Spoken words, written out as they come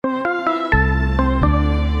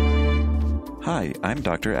Hi, I'm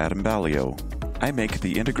Dr. Adam Ballio. I make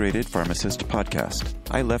the Integrated Pharmacist podcast.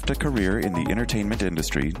 I left a career in the entertainment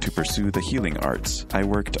industry to pursue the healing arts. I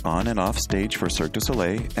worked on and off stage for Cirque du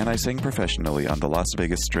Soleil, and I sang professionally on the Las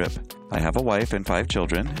Vegas Strip. I have a wife and 5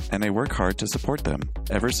 children, and I work hard to support them.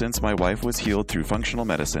 Ever since my wife was healed through functional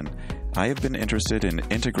medicine, I have been interested in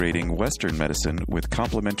integrating Western medicine with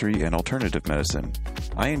complementary and alternative medicine.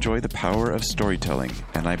 I enjoy the power of storytelling,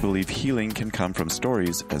 and I believe healing can come from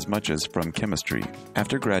stories as much as from chemistry.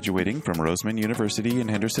 After graduating from Roseman University in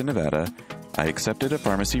Henderson, Nevada, I accepted a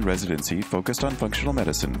pharmacy residency focused on functional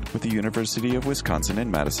medicine with the University of Wisconsin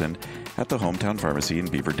in Madison at the Hometown Pharmacy in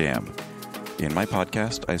Beaver Dam. In my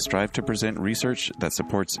podcast, I strive to present research that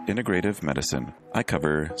supports integrative medicine. I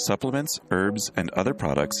cover supplements, herbs, and other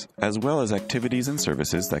products, as well as activities and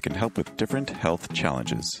services that can help with different health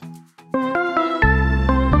challenges.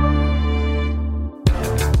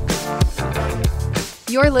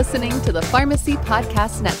 You're listening to the Pharmacy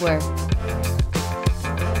Podcast Network.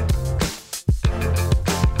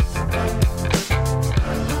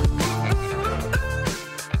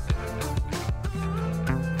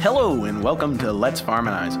 Hello and welcome to Let's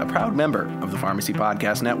Pharmanize, a proud member of the Pharmacy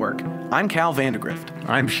Podcast Network. I'm Cal Vandergrift.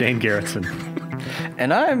 I'm Shane Garrettson.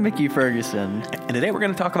 And I'm Mickey Ferguson. And today we're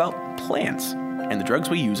going to talk about plants and the drugs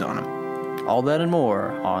we use on them. All that and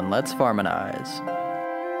more on Let's Pharmanize.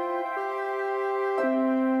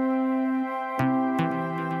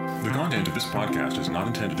 The content of this podcast is not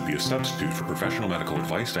intended to be a substitute for professional medical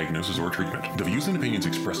advice, diagnosis, or treatment. The views and opinions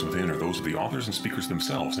expressed within are those of the authors and speakers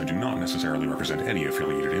themselves and do not necessarily represent any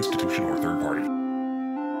affiliated institution or third party.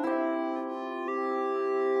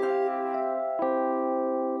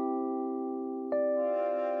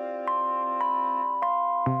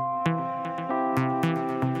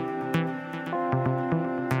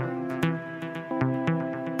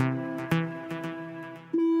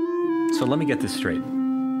 So let me get this straight.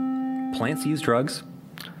 Plants use drugs?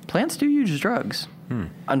 Plants do use drugs.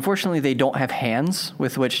 Unfortunately, they don't have hands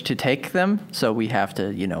with which to take them, so we have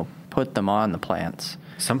to, put them on the plants.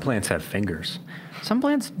 Some plants have fingers, Some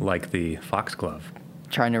plants like the foxglove.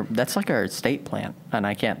 that's like our state plant, and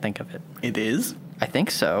I can't think of it. It is? I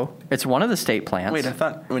think so. It's one of the state plants. Wait, I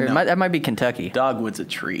thought... Or no. that might be Kentucky. Dogwood's a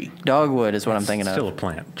tree. Dogwood is what I'm thinking Still of. a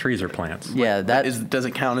plant. Trees are plants. Yeah, Does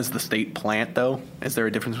it count as the state plant, though? Is there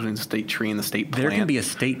a difference between the state tree and the state plant? There can be a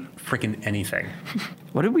state freaking anything.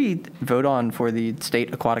 What did we vote on for the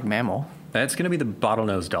state aquatic mammal? That's going to be the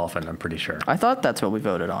bottlenose dolphin, I'm pretty sure. I thought that's what we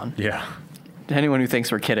voted on. Yeah. To anyone who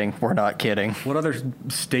thinks we're kidding, we're not kidding. What other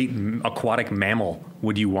state aquatic mammal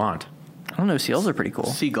would you want? I don't know, seals are pretty cool.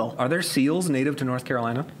 Seagull. Are there seals native to North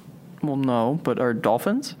Carolina? Well, no, but are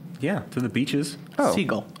dolphins? Yeah, to the beaches. Oh.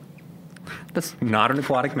 Seagull. That's Not an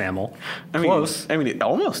aquatic mammal. I Close. mean, it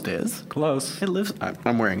almost is. Close. It lives...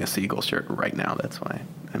 I'm wearing a seagull shirt right now. That's why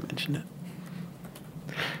I mentioned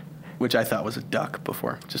it. Which I thought was a duck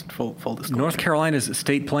before. Just full disclosure. North Carolina's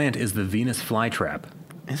state plant is the Venus flytrap.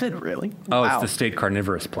 Is it really? Oh, Wow. it's the state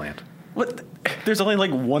carnivorous plant. What? There's only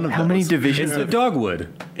like one of how those. many divisions? It's the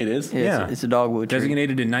dogwood. It is? Yeah. It's a dogwood tree.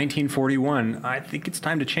 Designated in 1941. I think it's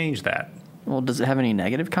time to change that. Well, does it have any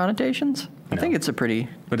negative connotations? I No. think it's a pretty...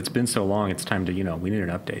 But it's been so long, it's time to, we need an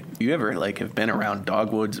update. You ever have been around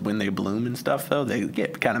dogwoods when they bloom and stuff though? They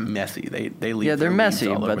get kind of messy. They leave. Yeah, they're their leaves messy,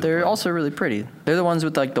 all over but the they're place. also really pretty. They're the ones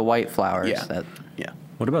with the white flowers. Yeah. Yeah.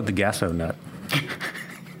 What about the gasso nut?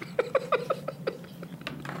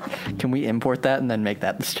 Can we import that and then make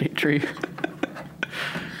that the state tree?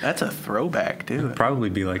 That's a throwback too. It'd probably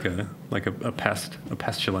be like a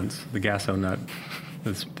pestilence, the gasso nut.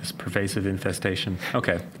 This pervasive infestation.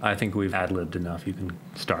 Okay, I think we've ad-libbed enough. You can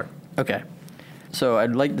start. Okay. So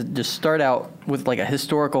I'd like to just start out with a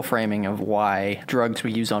historical framing of why drugs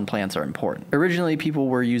we use on plants are important. Originally, people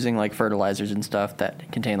were using fertilizers and stuff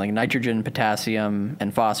that contain nitrogen, potassium,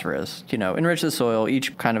 and phosphorus. Enrich the soil.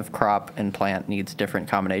 Each kind of crop and plant needs different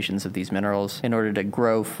combinations of these minerals in order to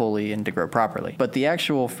grow fully and to grow properly. But the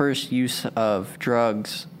actual first use of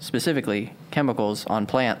drugs, specifically chemicals on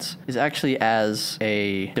plants, is actually as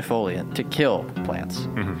a defoliant to kill plants.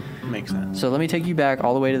 Makes sense. So let me take you back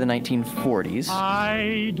all the way to the 1940s.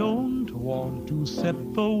 I don't want to set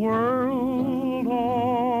the world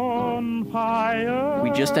on fire. We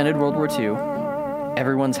just ended World War II.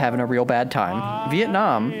 Everyone's having a real bad time.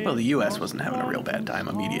 Vietnam, Well, the U.S. wasn't having a real bad time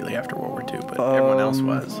immediately after World War II, but everyone else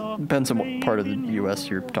was. depends on what part of the U.S.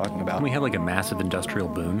 you're talking about. We had a massive industrial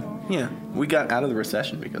boom. Yeah, we got out of the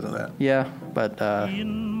recession because of that. Yeah, but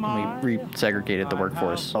we resegregated the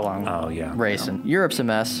workforce along race. And Europe's a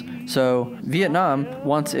mess. So Vietnam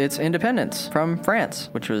wants its independence from France,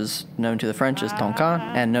 which was known to the French as Tonkin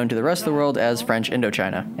and known to the rest of the world as French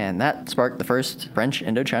Indochina. And that sparked the first French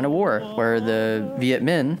Indochina War, where the Viet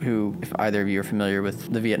Minh, who, if either of you are familiar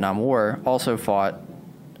with the Vietnam War, also fought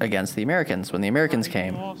against the Americans when the Americans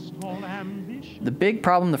came. The big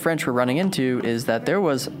problem the French were running into is that there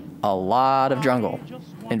was a lot of jungle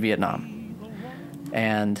in Vietnam.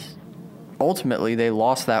 And ultimately, they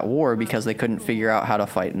lost that war because they couldn't figure out how to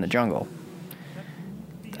fight in the jungle.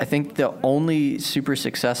 I think the only super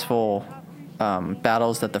successful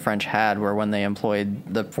battles that the French had were when they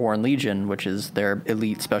employed the Foreign Legion, which is their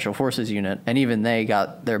elite special forces unit, and even they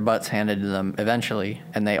got their butts handed to them eventually,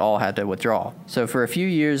 and they all had to withdraw. So for a few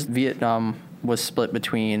years, Vietnam was split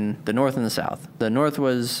between the North and the South. The North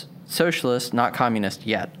was socialist, not communist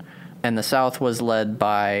yet, and the South was led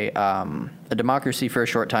by a democracy for a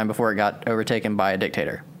short time before it got overtaken by a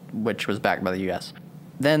dictator, which was backed by the U.S.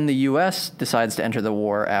 Then the U.S. decides to enter the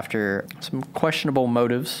war after some questionable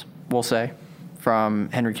motives, we'll say, from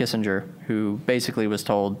Henry Kissinger, who basically was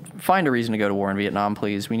told, find a reason to go to war in Vietnam,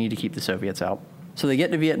 please. We need to keep the Soviets out. So they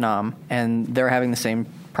get to Vietnam, and they're having the same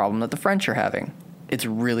problem that the French are having. It's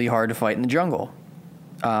really hard to fight in the jungle.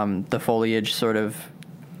 The foliage sort of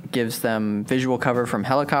gives them visual cover from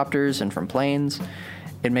helicopters and from planes.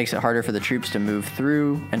 It makes it harder for the troops to move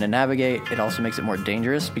through and to navigate. It also makes it more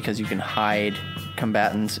dangerous because you can hide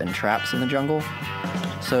combatants and traps in the jungle.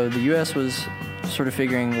 So the U.S. was sort of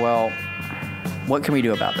figuring, well, what can we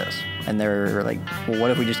do about this? And they're like, well,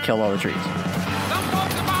 what if we just kill all the trees?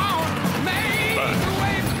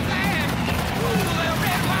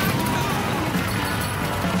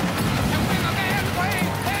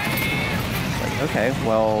 Like, okay,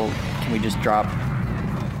 well, can we just drop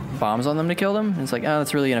bombs on them to kill them? And it's like, oh,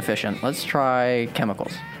 that's really inefficient. Let's try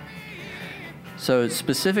chemicals. So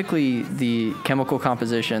specifically, the chemical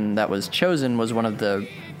composition that was chosen was one of the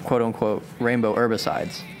quote-unquote rainbow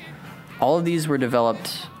herbicides. All of these were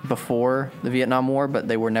developed before the Vietnam War, but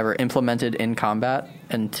they were never implemented in combat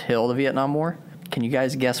until the Vietnam War. Can you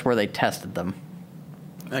guys guess where they tested them?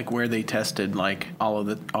 Like where they tested like all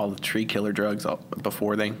the tree killer drugs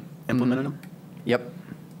before they implemented them? Yep.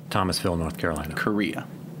 Thomasville, North Carolina. Korea.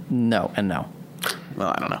 No and no.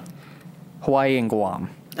 Well, I don't know. Hawaii and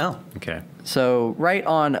Guam. Oh. Okay. So right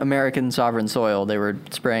on American sovereign soil, they were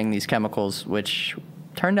spraying these chemicals, which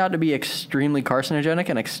turned out to be extremely carcinogenic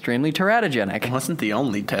and extremely teratogenic. It wasn't the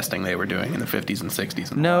only testing they were doing in the 50s and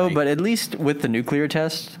 60s. No, but at least with the nuclear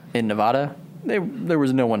test in Nevada, there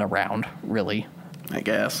was no one around, really. I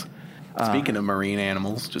guess. Speaking of marine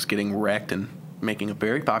animals, just getting wrecked and making a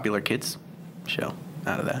very popular kids show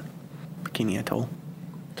out of that. Bikini Atoll.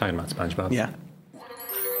 Talking about SpongeBob? Yeah.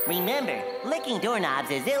 Remember, licking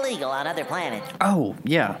doorknobs is illegal on other planets. Oh,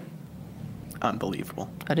 yeah. Unbelievable.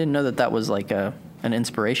 I didn't know that was like an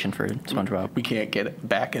inspiration for SpongeBob. We can't get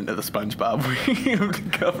back into the SpongeBob.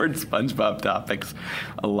 We've covered SpongeBob topics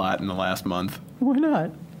a lot in the last month. Why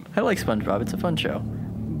not? I like SpongeBob. It's a fun show.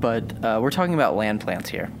 But we're talking about land plants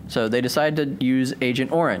here. So they decided to use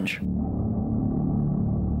Agent Orange.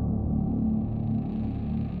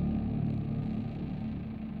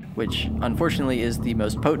 Which unfortunately is the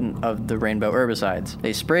most potent of the rainbow herbicides.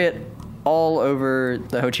 They spray it all over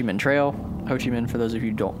the Ho Chi Minh Trail. Ho Chi Minh, for those of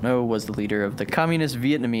you who don't know, was the leader of the communist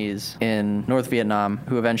Vietnamese in North Vietnam,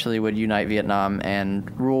 who eventually would unite Vietnam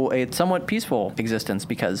and rule a somewhat peaceful existence,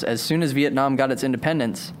 because as soon as Vietnam got its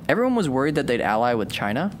independence, everyone was worried that they'd ally with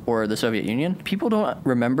China or the Soviet Union. People don't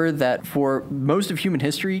remember that for most of human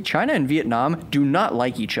history, China and Vietnam do not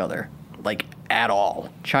like each other. Like, at all.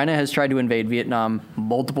 China has tried to invade Vietnam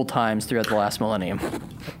multiple times throughout the last millennium.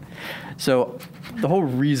 So the whole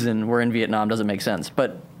reason we're in Vietnam doesn't make sense,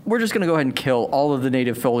 but we're just going to go ahead and kill all of the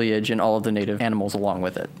native foliage and all of the native animals along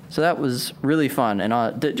with it. So that was really fun.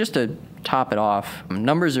 And just to top it off,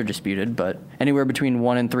 numbers are disputed, but anywhere between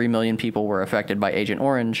 1 and 3 million people were affected by Agent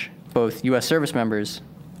Orange, both U.S. service members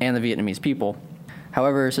and the Vietnamese people.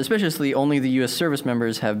 However, suspiciously, only the U.S. service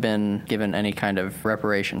members have been given any kind of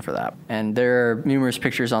reparation for that. And there are numerous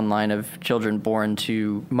pictures online of children born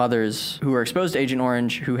to mothers who are exposed to Agent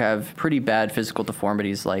Orange who have pretty bad physical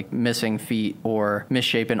deformities like missing feet or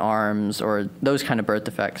misshapen arms or those kind of birth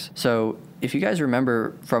defects. So if you guys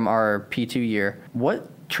remember from our P2 year, what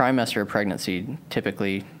trimester of pregnancy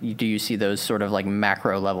typically do you see those sort of like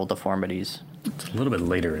macro level deformities? It's a little bit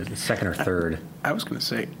later, second or third. I was going to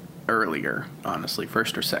say earlier, honestly,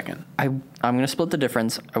 first or second. I'm going to split the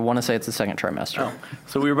difference. I want to say it's the second trimester. Oh,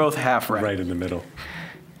 so we were both half right. Right in the middle.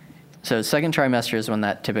 So second trimester is when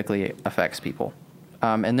that typically affects people.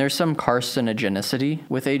 And there's some carcinogenicity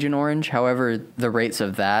with Agent Orange. However, the rates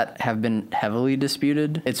of that have been heavily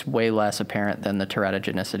disputed. It's way less apparent than the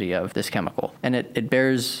teratogenicity of this chemical. And it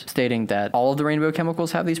bears stating that all of the rainbow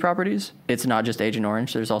chemicals have these properties. It's not just Agent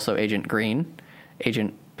Orange. There's also Agent Green,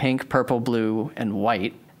 Agent Pink, Purple, Blue, and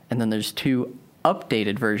White. And then there's 2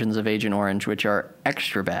 updated versions of Agent Orange, which are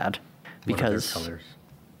extra bad because... What are their colors?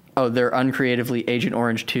 Oh, they're uncreatively Agent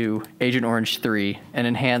Orange 2, Agent Orange 3, and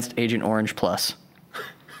Enhanced Agent Orange Plus.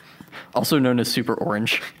 Also known as Super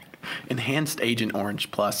Orange. Enhanced Agent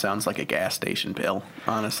Orange Plus sounds like a gas station pill,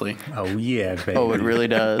 honestly. Oh, yeah, baby. Oh, it really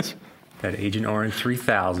does. That Agent Orange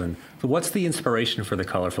 3000. So what's the inspiration for the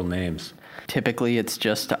colorful names? Typically, it's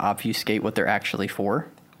just to obfuscate what they're actually for.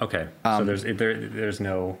 Okay, so there's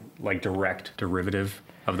no like direct derivative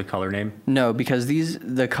of the color name? No, because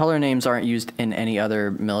the color names aren't used in any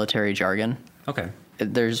other military jargon. Okay.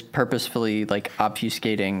 There's purposefully like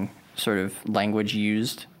obfuscating sort of language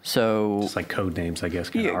used. So it's like code names, I guess,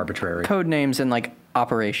 kind of arbitrary. Code names and like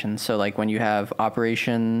operations. So like when you have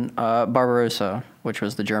Operation Barbarossa, which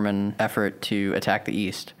was the German effort to attack the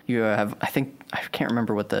East, you have, I can't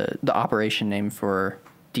remember what the operation name for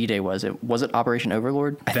D-Day was. Was it Operation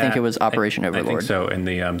Overlord? I think it was Operation Overlord. I think so. And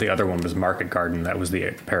the other one was Market Garden. That was the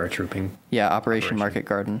paratrooping. Yeah, Operation Market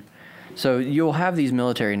Garden. So you'll have these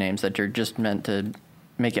military names that are just meant to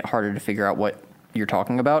make it harder to figure out what you're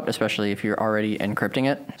talking about, especially if you're already encrypting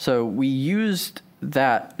it. So we used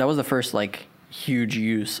that. That was the first like huge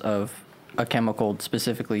use of a chemical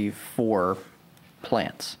specifically for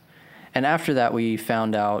plants. And after that, we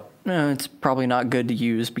found out it's probably not good to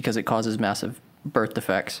use because it causes massive birth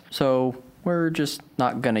defects. So we're just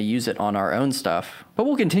not going to use it on our own stuff, but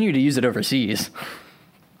we'll continue to use it overseas.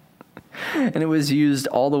 And it was used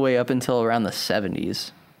all the way up until around the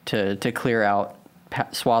 70s to clear out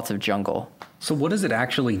swaths of jungle. So what does it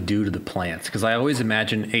actually do to the plants? Because I always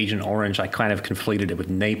imagine Agent Orange, I kind of conflated it with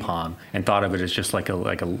napalm and thought of it as just like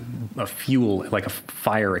a fuel, like a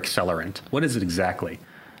fire accelerant. What is it exactly?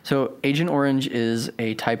 So Agent Orange is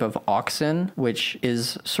a type of auxin, which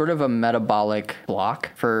is sort of a metabolic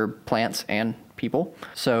block for plants and people.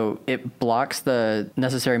 So it blocks the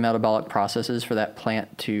necessary metabolic processes for that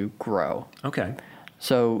plant to grow. Okay.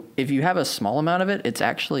 So if you have a small amount of it, it's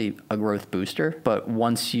actually a growth booster. But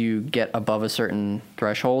once you get above a certain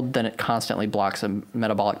threshold, then it constantly blocks a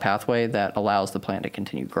metabolic pathway that allows the plant to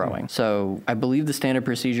continue growing. So I believe the standard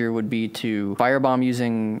procedure would be to firebomb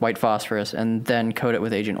using white phosphorus and then coat it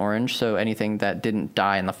with Agent Orange. So anything that didn't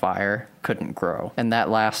die in the fire couldn't grow. And that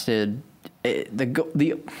lasted...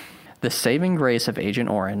 The saving grace of Agent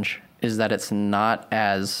Orange is that it's not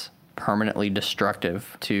as permanently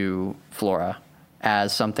destructive to flora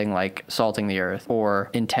as something like salting the earth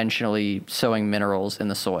or intentionally sowing minerals in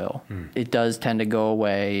the soil. It does tend to go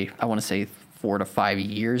away, I want to say 4 to 5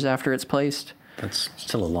 years after it's placed. That's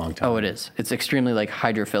still a long time. Oh, it is. It's extremely like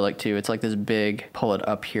hydrophilic too. It's like this big, pull it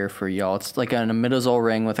up here for y'all. It's like an imidazole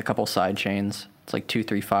ring with a couple side chains. It's like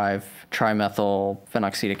 2,3,5 trimethyl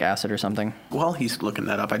phenoxytic acid or something. While he's looking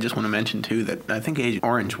that up, I just want to mention too that I think Agent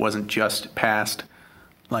Orange wasn't just passed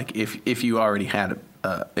like if you already had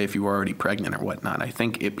if you were already pregnant or whatnot. I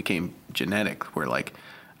think it became genetic where like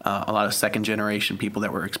a lot of second generation people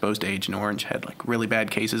that were exposed to Agent Orange had like really bad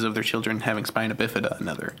cases of their children having spina bifida and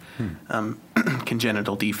other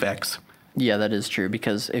congenital defects. Yeah, that is true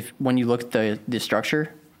because when you look at the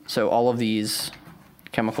structure, so all of these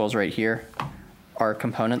chemicals right here are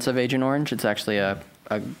components of Agent Orange. It's actually a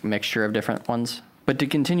mixture of different ones. But to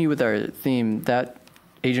continue with our theme, that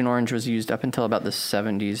Agent Orange was used up until about the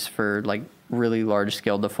 70s for like really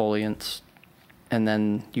large-scale defoliants, and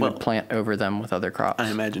then you would plant over them with other crops.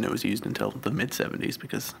 I imagine it was used until the mid-70s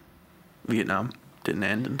because Vietnam didn't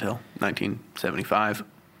end until 1975.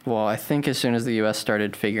 Well, I think as soon as the U.S.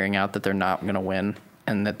 started figuring out that they're not going to win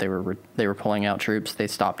and that they were pulling out troops, they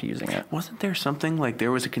stopped using it. Wasn't there something like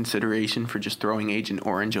there was a consideration for just throwing Agent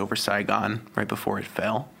Orange over Saigon right before it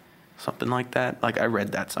fell? Something like that? Like I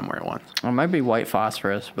read that somewhere once. It might be white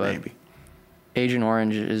phosphorus, but maybe. Agent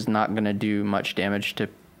Orange is not going to do much damage to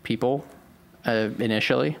people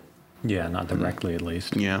initially. Yeah, not directly at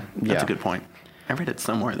least. Yeah, that's a good point. I read it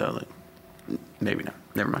somewhere though. That maybe not.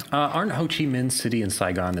 Never mind. Aren't Ho Chi Minh City and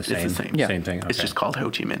Saigon the same? It's the same. Yeah. Same thing. Okay. It's just called Ho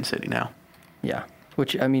Chi Minh City now. Yeah.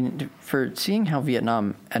 Which, I mean, for seeing how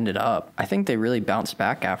Vietnam ended up, I think they really bounced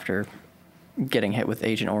back after getting hit with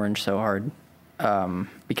Agent Orange so hard.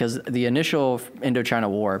 Because the initial Indochina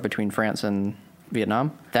War between France and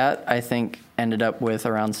Vietnam, that I think ended up with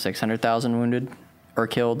around 600,000 wounded or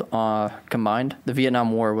killed combined. The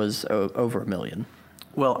Vietnam War was over 1 million.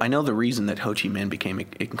 Well, I know the reason that Ho Chi Minh became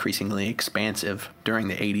increasingly expansive during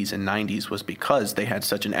the 80s and 90s was because they had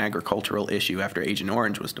such an agricultural issue after Agent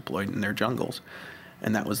Orange was deployed in their jungles.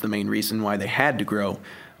 And that was the main reason why they had to grow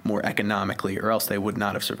more economically, or else they would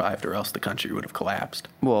not have survived, or else the country would have collapsed.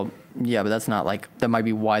 Well, yeah, but that's not like, that might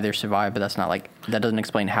be why they survived, but that's not like, that doesn't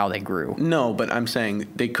explain how they grew. No, but I'm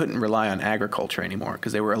saying they couldn't rely on agriculture anymore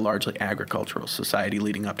because they were a largely agricultural society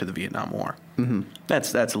leading up to the Vietnam War. Mm-hmm.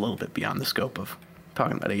 That's a little bit beyond the scope of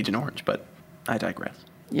talking about Agent Orange, but I digress.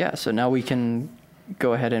 Yeah, so now we can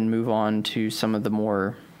go ahead and move on to some of the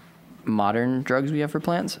more modern drugs we have for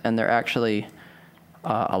plants, and they're actually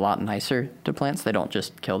a lot nicer to plants. They don't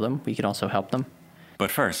just kill them. We can also help them. But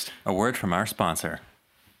first, a word from our sponsor.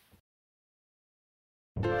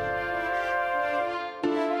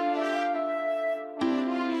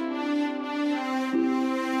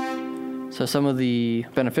 So some of the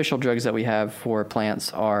beneficial drugs that we have for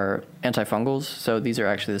plants are antifungals. So these are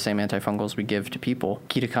actually the same antifungals we give to people.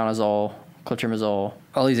 Ketoconazole, clotrimazole,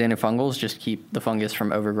 all these antifungals just keep the fungus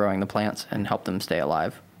from overgrowing the plants and help them stay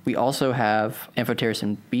alive. We also have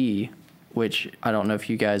amphotericin B, which I don't know if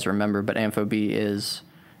you guys remember, but ampho B is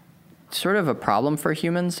sort of a problem for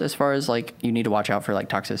humans as far as like you need to watch out for like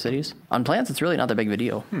toxicities. On plants, it's really not that big of a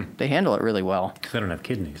deal. They handle it really well. Because they don't have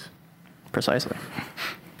kidneys. Precisely.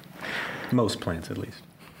 Most plants, at least.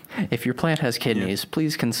 If your plant has kidneys,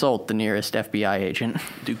 please consult the nearest FBI agent.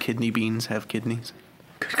 Do kidney beans have kidneys?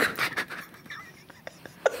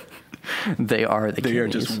 They are the kidneys. They are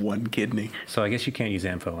just one kidney. So I guess you can't use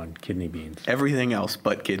ampho on kidney beans. Everything else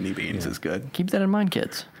but kidney beans is good. Keep that in mind,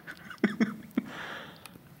 kids.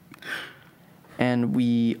 And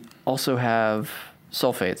we also have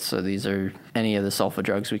sulfates. So these are any of the sulfa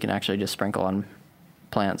drugs we can actually just sprinkle on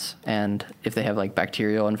plants. And if they have like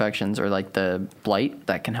bacterial infections or like the blight,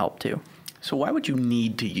 that can help too. So why would you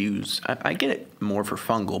need to use, I get it more for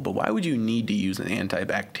fungal, but why would you need to use an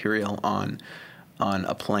antibacterial on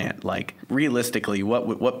a plant? Like realistically,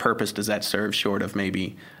 what purpose does that serve short of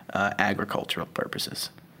maybe agricultural purposes?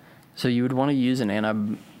 So you would want to use an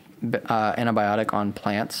antibiotic on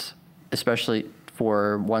plants, especially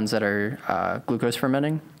for ones that are glucose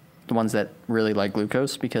fermenting, the ones that really like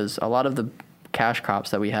glucose, because a lot of the cash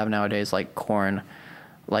crops that we have nowadays, like corn,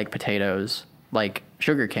 like potatoes, like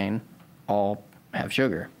sugarcane, all have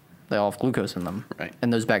sugar. They all have glucose in them. Right.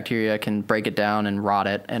 And those bacteria can break it down and rot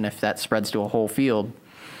it, and if that spreads to a whole field,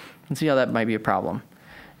 you can see how that might be a problem.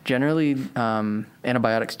 Generally,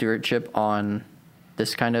 antibiotic stewardship on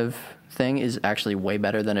this kind of thing is actually way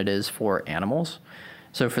better than it is for animals.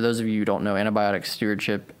 So for those of you who don't know, antibiotic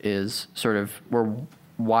stewardship is sort of, we're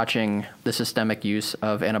watching the systemic use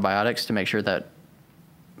of antibiotics to make sure that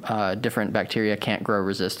different bacteria can't grow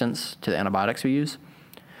resistance to the antibiotics we use.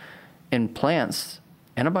 In plants,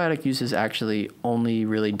 antibiotic use is actually only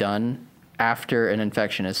really done after an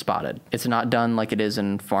infection is spotted. It's not done like it is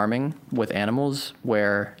in farming with animals,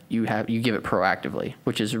 where you give it proactively,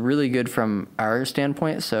 which is really good from our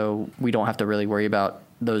standpoint, so we don't have to really worry about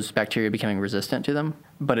those bacteria becoming resistant to them.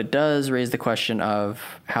 But it does raise the question of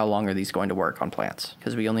how long are these going to work on plants?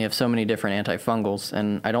 Because we only have so many different antifungals,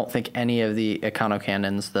 and I don't think any of the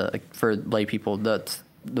echinocandins, for lay people, that's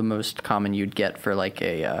the most common you'd get for like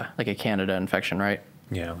a Candida infection, right?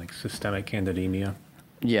 Yeah, like systemic candidemia.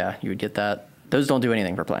 Yeah, you would get that. Those don't do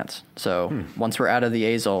anything for plants. So once we're out of the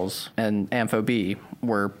azoles and ampho B,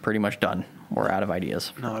 we're pretty much done. We're out of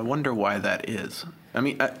ideas. No, I wonder why that is. I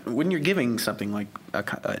mean, when you're giving something like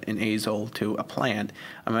an azole to a plant,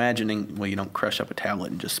 I'm imagining, well, you don't crush up a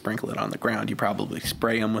tablet and just sprinkle it on the ground. You probably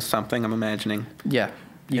spray them with something, I'm imagining. Yeah,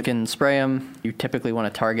 you can spray them. You typically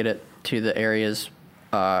want to target it to the areas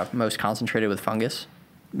most concentrated with fungus,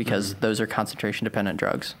 because those are concentration-dependent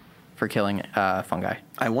drugs for killing fungi.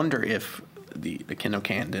 I wonder if the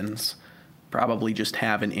echinocandins probably just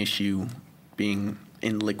have an issue being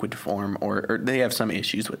in liquid form, or they have some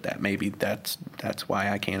issues with that. Maybe that's why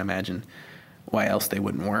I can't imagine why else they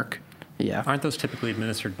wouldn't work. Yeah. Aren't those typically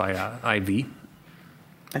administered by IV? I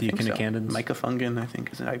think so. Echinocandins? Mycofungin, I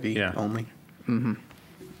think, is an IV only. Mm-hmm.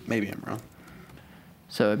 Maybe I'm wrong.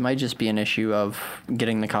 So it might just be an issue of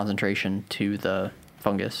getting the concentration to the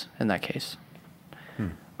fungus in that case.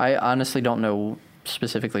 I honestly don't know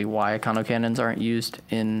specifically why echinocandins aren't used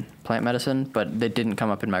in plant medicine, but it didn't come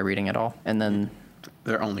up in my reading at all. And then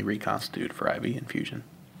they're only reconstituted for IV infusion.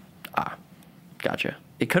 Ah, gotcha.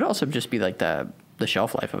 It could also just be like the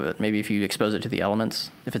shelf life of it. Maybe if you expose it to the elements,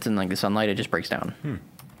 if it's in like the sunlight, it just breaks down.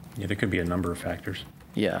 Yeah, there could be a number of factors.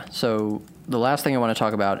 Yeah. So the last thing I want to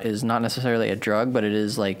talk about is not necessarily a drug, but it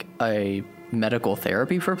is like a medical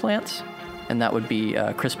therapy for plants, and that would be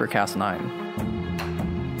CRISPR-Cas9.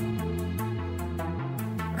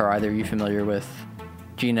 are either of you familiar with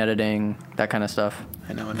gene editing, that kind of stuff?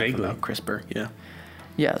 I know enough Vaguely. about CRISPR, yeah.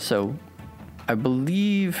 Yeah, so I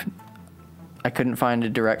believe I couldn't find a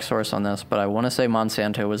direct source on this, but I want to say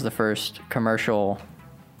Monsanto was the first commercial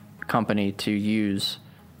company to use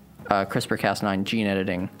CRISPR-Cas9 gene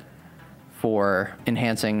editing for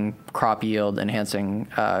enhancing crop yield, enhancing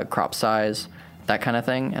crop size, that kind of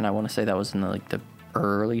thing. And I want to say that was in the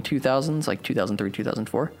early 2000s, like 2003,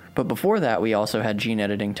 2004. But before that, we also had gene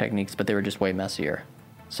editing techniques, but they were just way messier.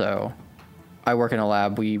 So I work in a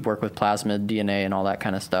lab. We work with plasmid DNA and all that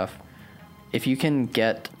kind of stuff. If you can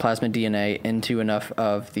get plasmid DNA into enough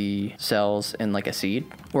of the cells in like a seed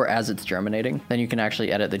or as it's germinating, then you can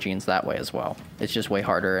actually edit the genes that way as well. It's just way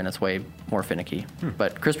harder and it's way more finicky.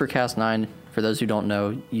 But CRISPR-Cas9, for those who don't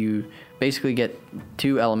know, you basically get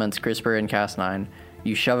two elements, CRISPR and Cas9.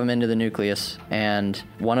 You shove them into the nucleus, and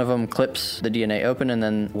one of them clips the DNA open, and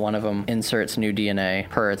then one of them inserts new DNA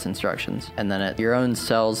per its instructions. And then your own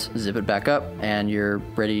cells zip it back up, and you're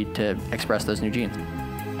ready to express those new genes.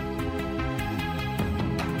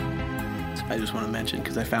 I just want to mention,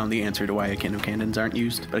 because I found the answer to why echinocandins aren't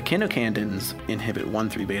used. But echinocandins inhibit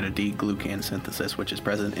 1,3-beta-D glucan synthesis, which is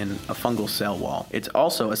present in a fungal cell wall. It's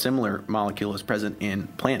also a similar molecule is present in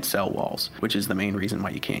plant cell walls, which is the main reason why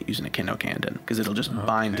you can't use an echinocandin, because it'll just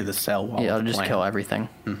bind to the cell wall. Yeah, of it'll the just plant. kill everything.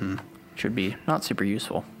 Mm-hmm. Should be not super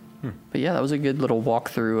useful. But yeah, that was a good little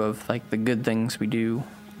walkthrough of like the good things we do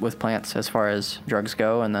with plants as far as drugs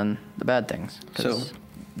go, and then the bad things. So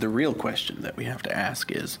the real question that we have to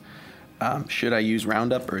ask is, should I use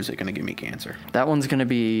Roundup, or is it going to give me cancer? That one's going to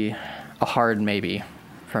be a hard maybe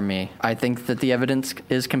for me. I think that the evidence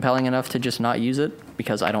is compelling enough to just not use it,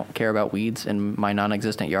 because I don't care about weeds in my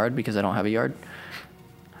non-existent yard because I don't have a yard.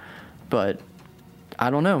 But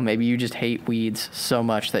I don't know. Maybe you just hate weeds so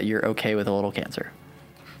much that you're okay with a little cancer.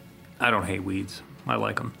 I don't hate weeds. I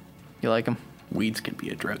like them. You like them? Weeds can be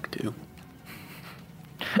a drug, too.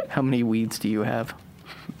 How many weeds do you have?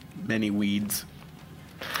 Many weeds.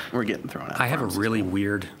 We're getting thrown out. I have a really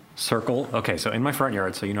weird circle. Okay, so in my front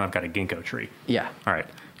yard, so I've got a ginkgo tree. Yeah. All right.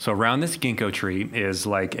 So around this ginkgo tree is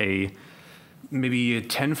like maybe a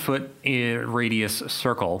 10-foot radius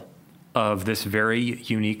circle of this very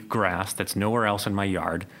unique grass that's nowhere else in my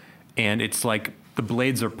yard. And it's like the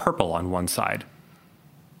blades are purple on one side.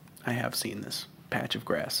 I have seen this patch of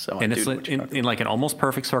grass. So And it's in like an almost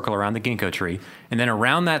perfect circle around the ginkgo tree. And then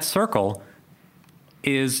around that circle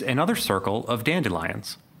is another circle of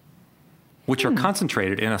dandelions, which are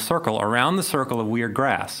concentrated in a circle around the circle of weird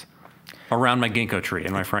grass around my ginkgo tree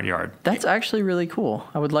in my front yard. That's actually really cool.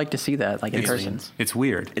 I would like to see that, like in person. It's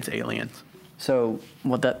weird. It's aliens. So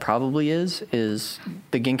what that probably is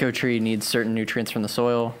the ginkgo tree needs certain nutrients from the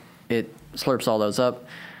soil. It slurps all those up.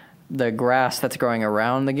 The grass that's growing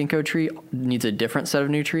around the ginkgo tree needs a different set of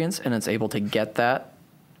nutrients, and it's able to get that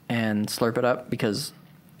and slurp it up, because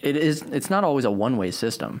it's not always a one-way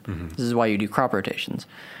system. Mm-hmm. This is why you do crop rotations.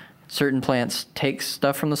 Certain plants take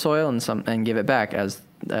stuff from the soil and give it back as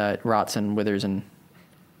it rots and withers and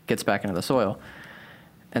gets back into the soil.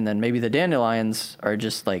 And then maybe the dandelions are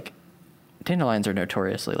just like, dandelions are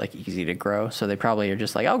notoriously like easy to grow, so they probably are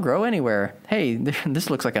just like, I'll grow anywhere. Hey, this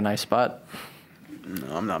looks like a nice spot.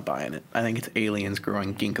 No, I'm not buying it. I think it's aliens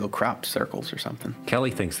growing ginkgo crop circles or something. Kelly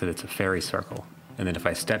thinks that it's a fairy circle, and then if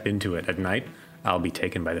I step into it at night, I'll be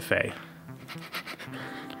taken by the fae.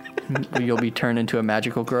 You'll be turned into a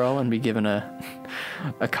magical girl and be given a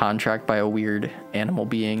contract by a weird animal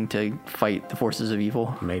being to fight the forces of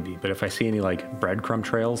evil. Maybe, but if I see any like breadcrumb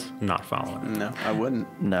trails, I'm not following. No, I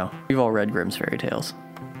wouldn't. No. We've all read Grimm's fairy tales.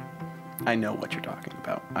 I know what you're talking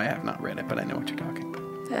about. I have not read it, but I know what you're talking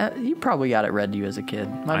about. You probably got it read to you as a kid.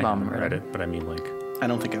 My mom read it. But I mean, like, I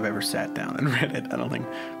don't think I've ever sat down and read it. I don't think.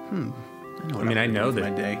 I know my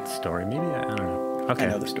day. the story. Maybe I don't know. Okay. I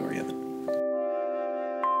know the story of it.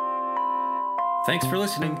 Thanks for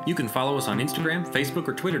listening. You can follow us on Instagram, Facebook,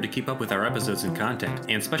 or Twitter to keep up with our episodes and content.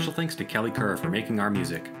 And special thanks to Kelly Kerr for making our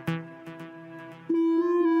music.